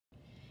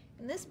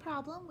In this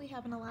problem, we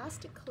have an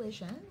elastic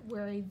collision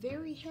where a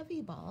very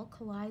heavy ball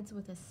collides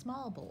with a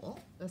small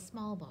ball. The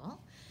small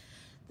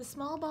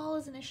ball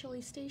is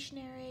initially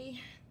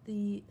stationary.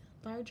 The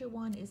larger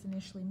one is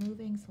initially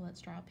moving, so let's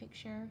draw a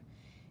picture.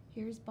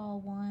 Here's ball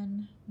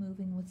 1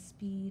 moving with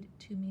speed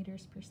 2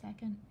 meters per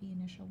second, v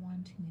initial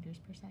 1, 2 meters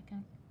per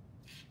second.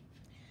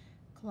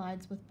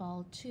 Collides with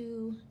ball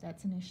 2,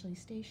 that's initially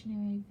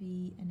stationary,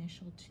 v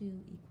initial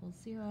 2 equals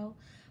 0.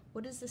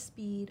 What is the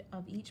speed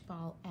of each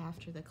ball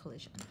after the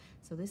collision?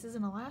 So this is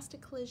an elastic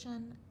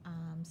collision,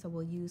 so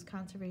we'll use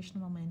conservation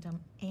of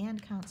momentum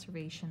and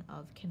conservation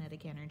of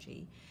kinetic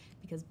energy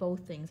because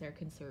both things are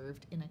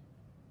conserved in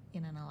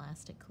an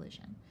elastic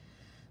collision.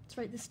 Let's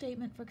write the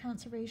statement for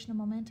conservation of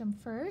momentum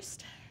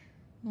first.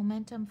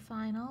 Momentum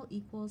final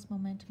equals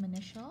momentum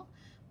initial.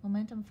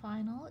 Momentum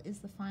final is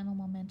the final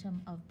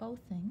momentum of both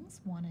things,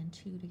 1 and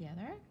 2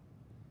 together,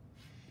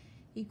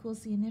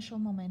 equals the initial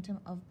momentum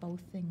of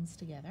both things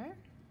together.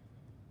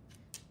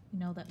 We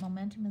know that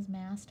momentum is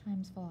mass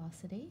times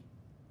velocity.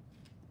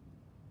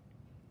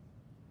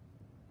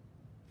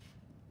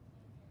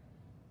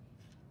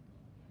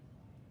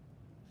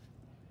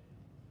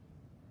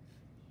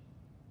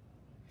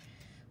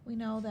 We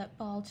know that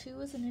ball 2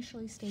 is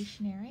initially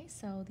stationary,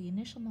 so the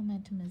initial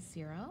momentum is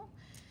 0.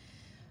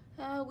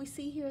 We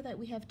see here that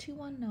we have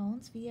two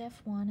unknowns,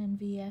 VF1 and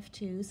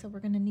VF2, so we're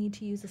going to need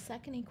to use a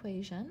second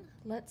equation.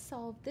 Let's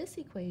solve this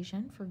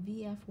equation for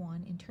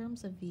VF1 in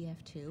terms of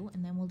VF2,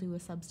 and then we'll do a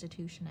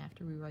substitution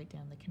after we write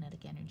down the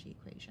kinetic energy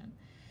equation.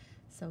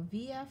 So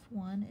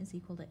VF1 is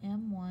equal to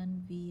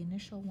M1 V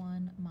initial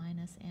 1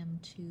 minus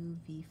M2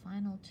 V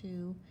final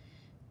 2.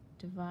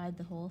 Divide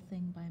the whole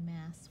thing by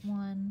mass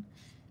 1.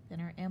 Then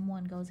our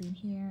M1 goes in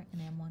here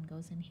and M1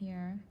 goes in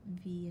here.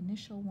 V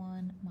initial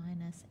 1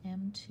 minus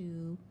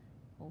M2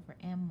 over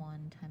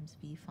M1 times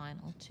V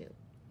final 2.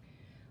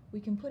 We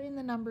can put in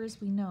the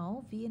numbers we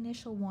know. V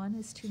initial 1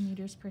 is 2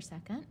 meters per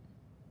second.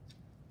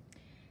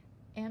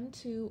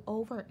 M2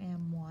 over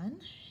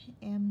M1.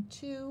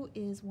 M2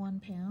 is 1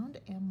 pound.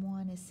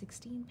 M1 is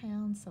 16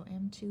 pounds, so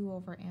M2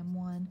 over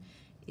M1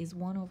 is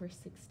 1 over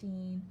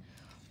 16,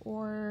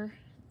 or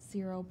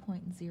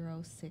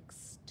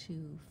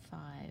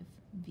 0.0625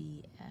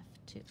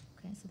 VF2.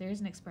 Okay, so there's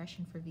an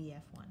expression for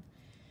VF1.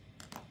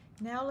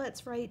 Now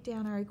let's write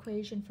down our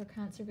equation for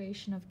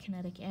conservation of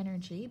kinetic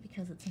energy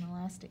because it's an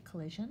elastic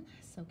collision.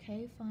 So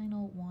K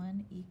final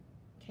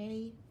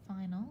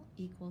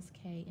equals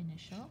K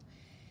initial.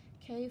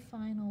 K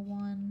final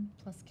 1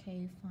 plus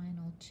K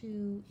final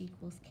 2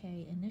 equals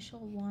K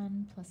initial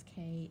 1 plus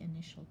K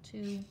initial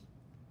 2.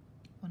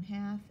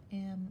 1/2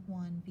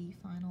 M1 V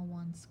final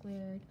 1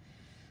 squared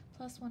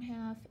plus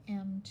 1/2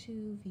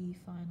 M2 V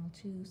final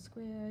 2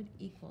 squared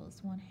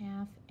equals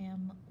 1/2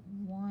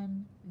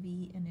 M1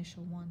 V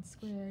initial 1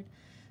 squared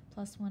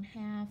plus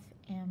 1/2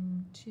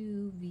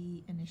 M2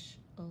 V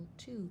initial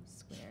 2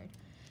 squared.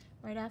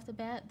 Right off the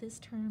bat, this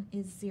term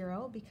is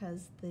 0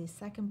 because the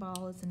second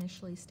ball is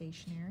initially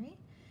stationary.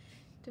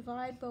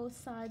 Divide both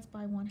sides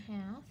by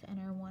 1/2 and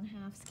our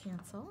 1/2s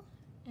cancel.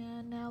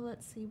 And now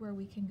let's see where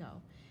we can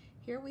go.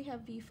 Here we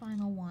have V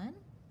final 1.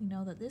 We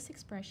know that this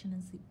expression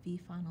is V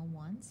final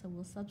 1, so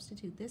we'll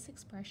substitute this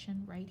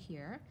expression right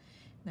here.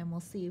 Then we'll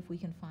see if we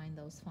can find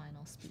those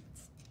final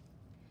speeds.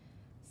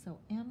 So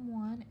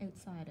M1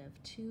 outside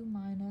of 2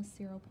 minus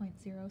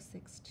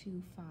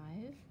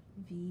 0.0625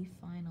 V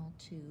final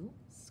 2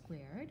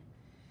 squared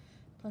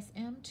plus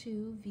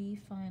M2 V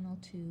final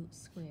 2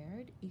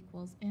 squared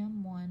equals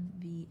M1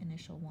 V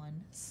initial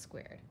 1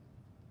 squared.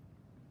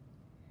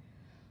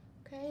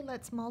 Okay,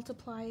 let's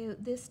multiply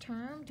out this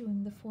term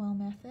doing the FOIL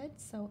method.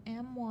 So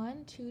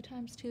M1, 2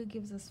 times 2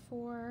 gives us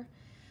 4,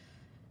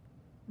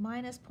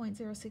 minus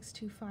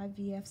 0.0625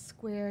 VF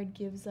squared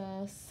gives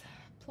us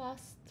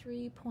plus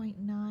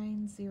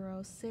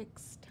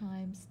 3.906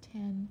 times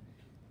 10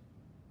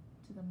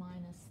 to the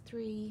minus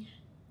 3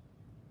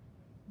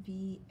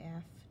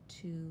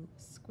 VF2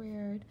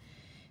 squared.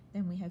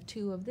 Then we have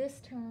 2 of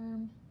this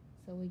term,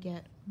 so we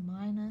get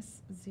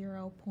minus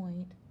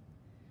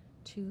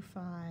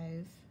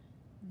 0.25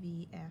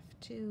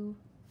 VF2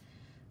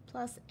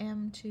 plus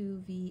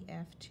M2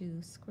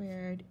 VF2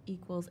 squared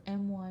equals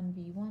M1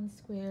 V1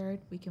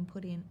 squared. We can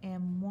put in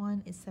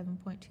M1 is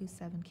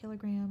 7.27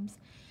 kilograms,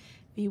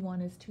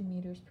 V1 is 2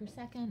 meters per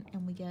second,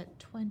 and we get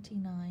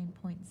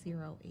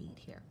 29.08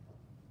 here.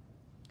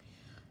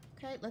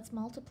 Okay, let's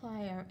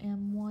multiply our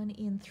M1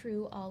 in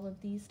through all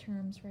of these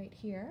terms right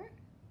here.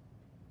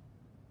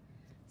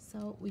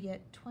 So we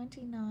get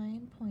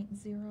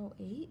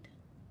 29.08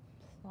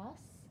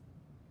 plus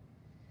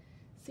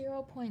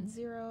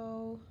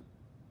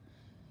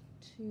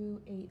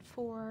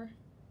 0.0284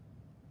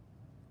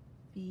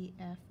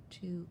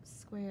 VF2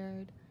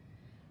 squared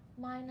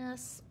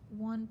minus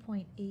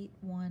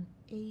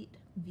 1.818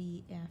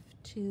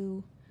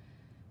 VF2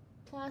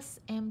 plus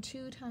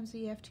M2 times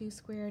VF2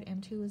 squared.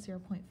 M2 is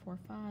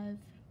 0.45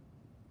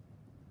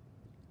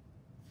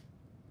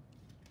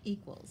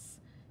 equals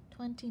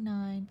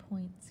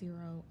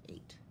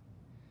 29.08.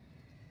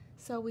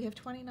 So we have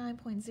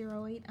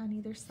 29.08 on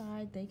either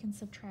side. They can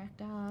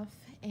subtract off,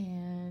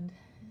 and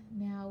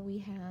now we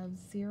have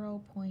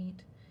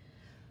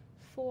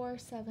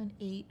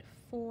 0.4784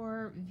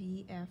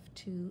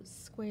 VF2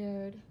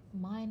 squared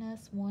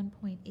minus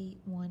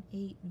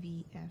 1.818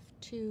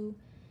 VF2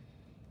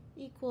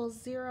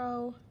 equals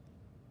 0.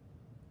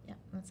 Yep,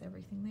 that's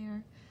everything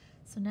there.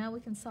 So now we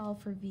can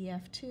solve for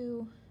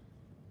VF2.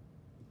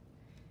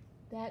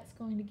 That's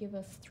going to give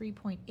us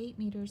 3.8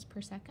 meters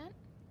per second.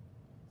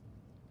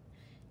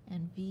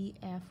 And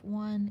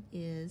VF1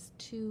 is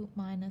 2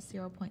 minus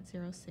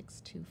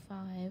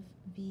 0.0625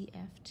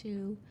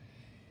 VF2.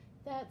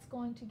 That's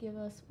going to give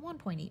us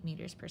 1.8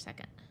 meters per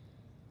second.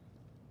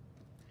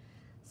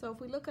 So if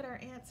we look at our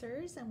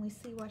answers and we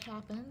see what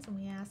happens and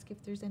we ask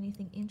if there's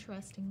anything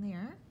interesting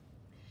there.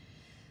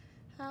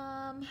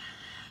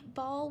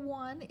 Ball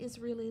 1 is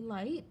really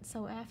light,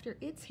 so after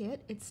it's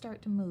hit, it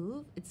starts to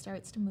move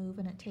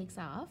and it takes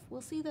off.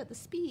 We'll see that the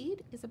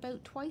speed is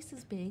about twice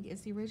as big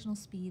as the original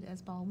speed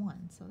as ball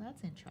 1, so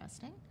that's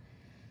interesting.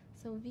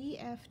 So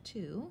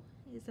VF2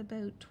 is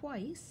about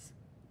twice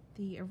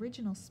the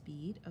original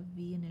speed of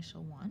V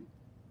initial 1.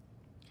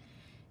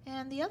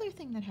 And the other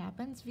thing that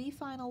happens, V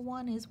final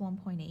 1 is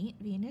 1.8,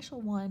 V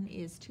initial 1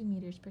 is 2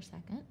 meters per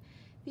second.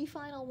 V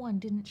final 1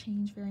 didn't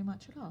change very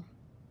much at all.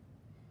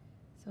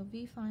 So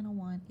V final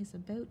 1 is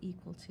about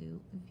equal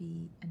to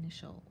V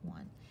initial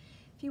 1.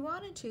 If you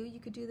wanted to, you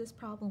could do this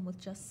problem with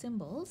just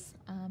symbols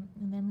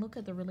and then look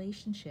at the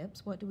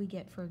relationships. What do we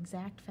get for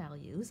exact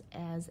values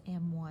as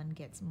M1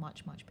 gets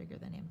much, much bigger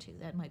than M2?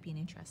 That might be an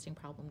interesting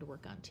problem to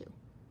work on too.